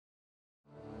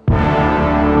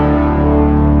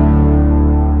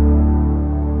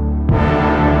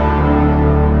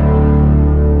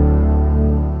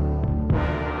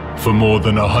For more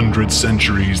than 100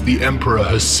 centuries, the Emperor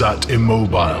has sat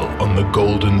immobile on the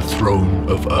golden throne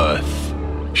of Earth.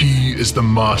 He is the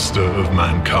master of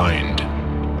mankind.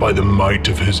 By the might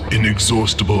of his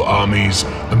inexhaustible armies,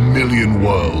 1,000,000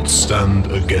 worlds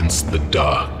stand against the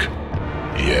dark.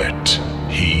 Yet,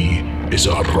 he is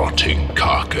a rotting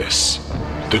carcass.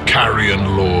 The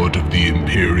carrion lord of the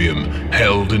Imperium,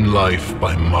 held in life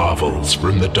by marvels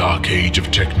from the dark age of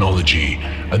technology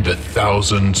and the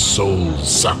 1,000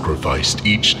 souls sacrificed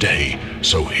each day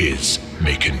so his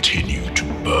may continue to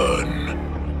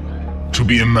burn. To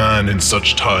be a man in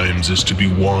such times is to be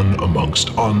one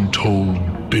amongst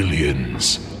untold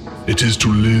billions. It is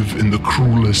to live in the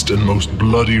cruelest and most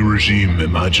bloody regime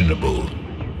imaginable.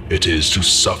 It is to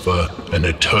suffer an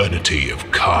eternity of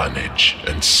carnage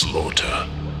and slaughter.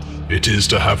 It is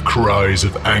to have cries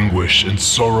of anguish and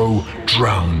sorrow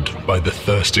drowned by the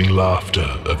thirsting laughter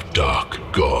of dark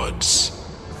gods.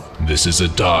 This is a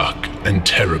dark and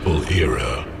terrible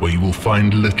era where you will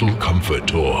find little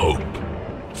comfort or hope.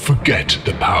 Forget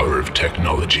the power of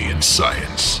technology and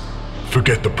science.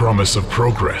 Forget the promise of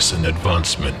progress and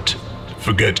advancement.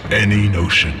 Forget any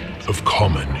notion of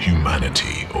common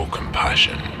humanity or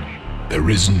compassion. There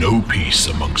is no peace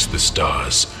amongst the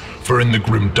stars, for in the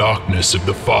grim darkness of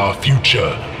the far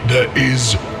future, there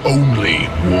is only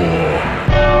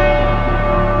war.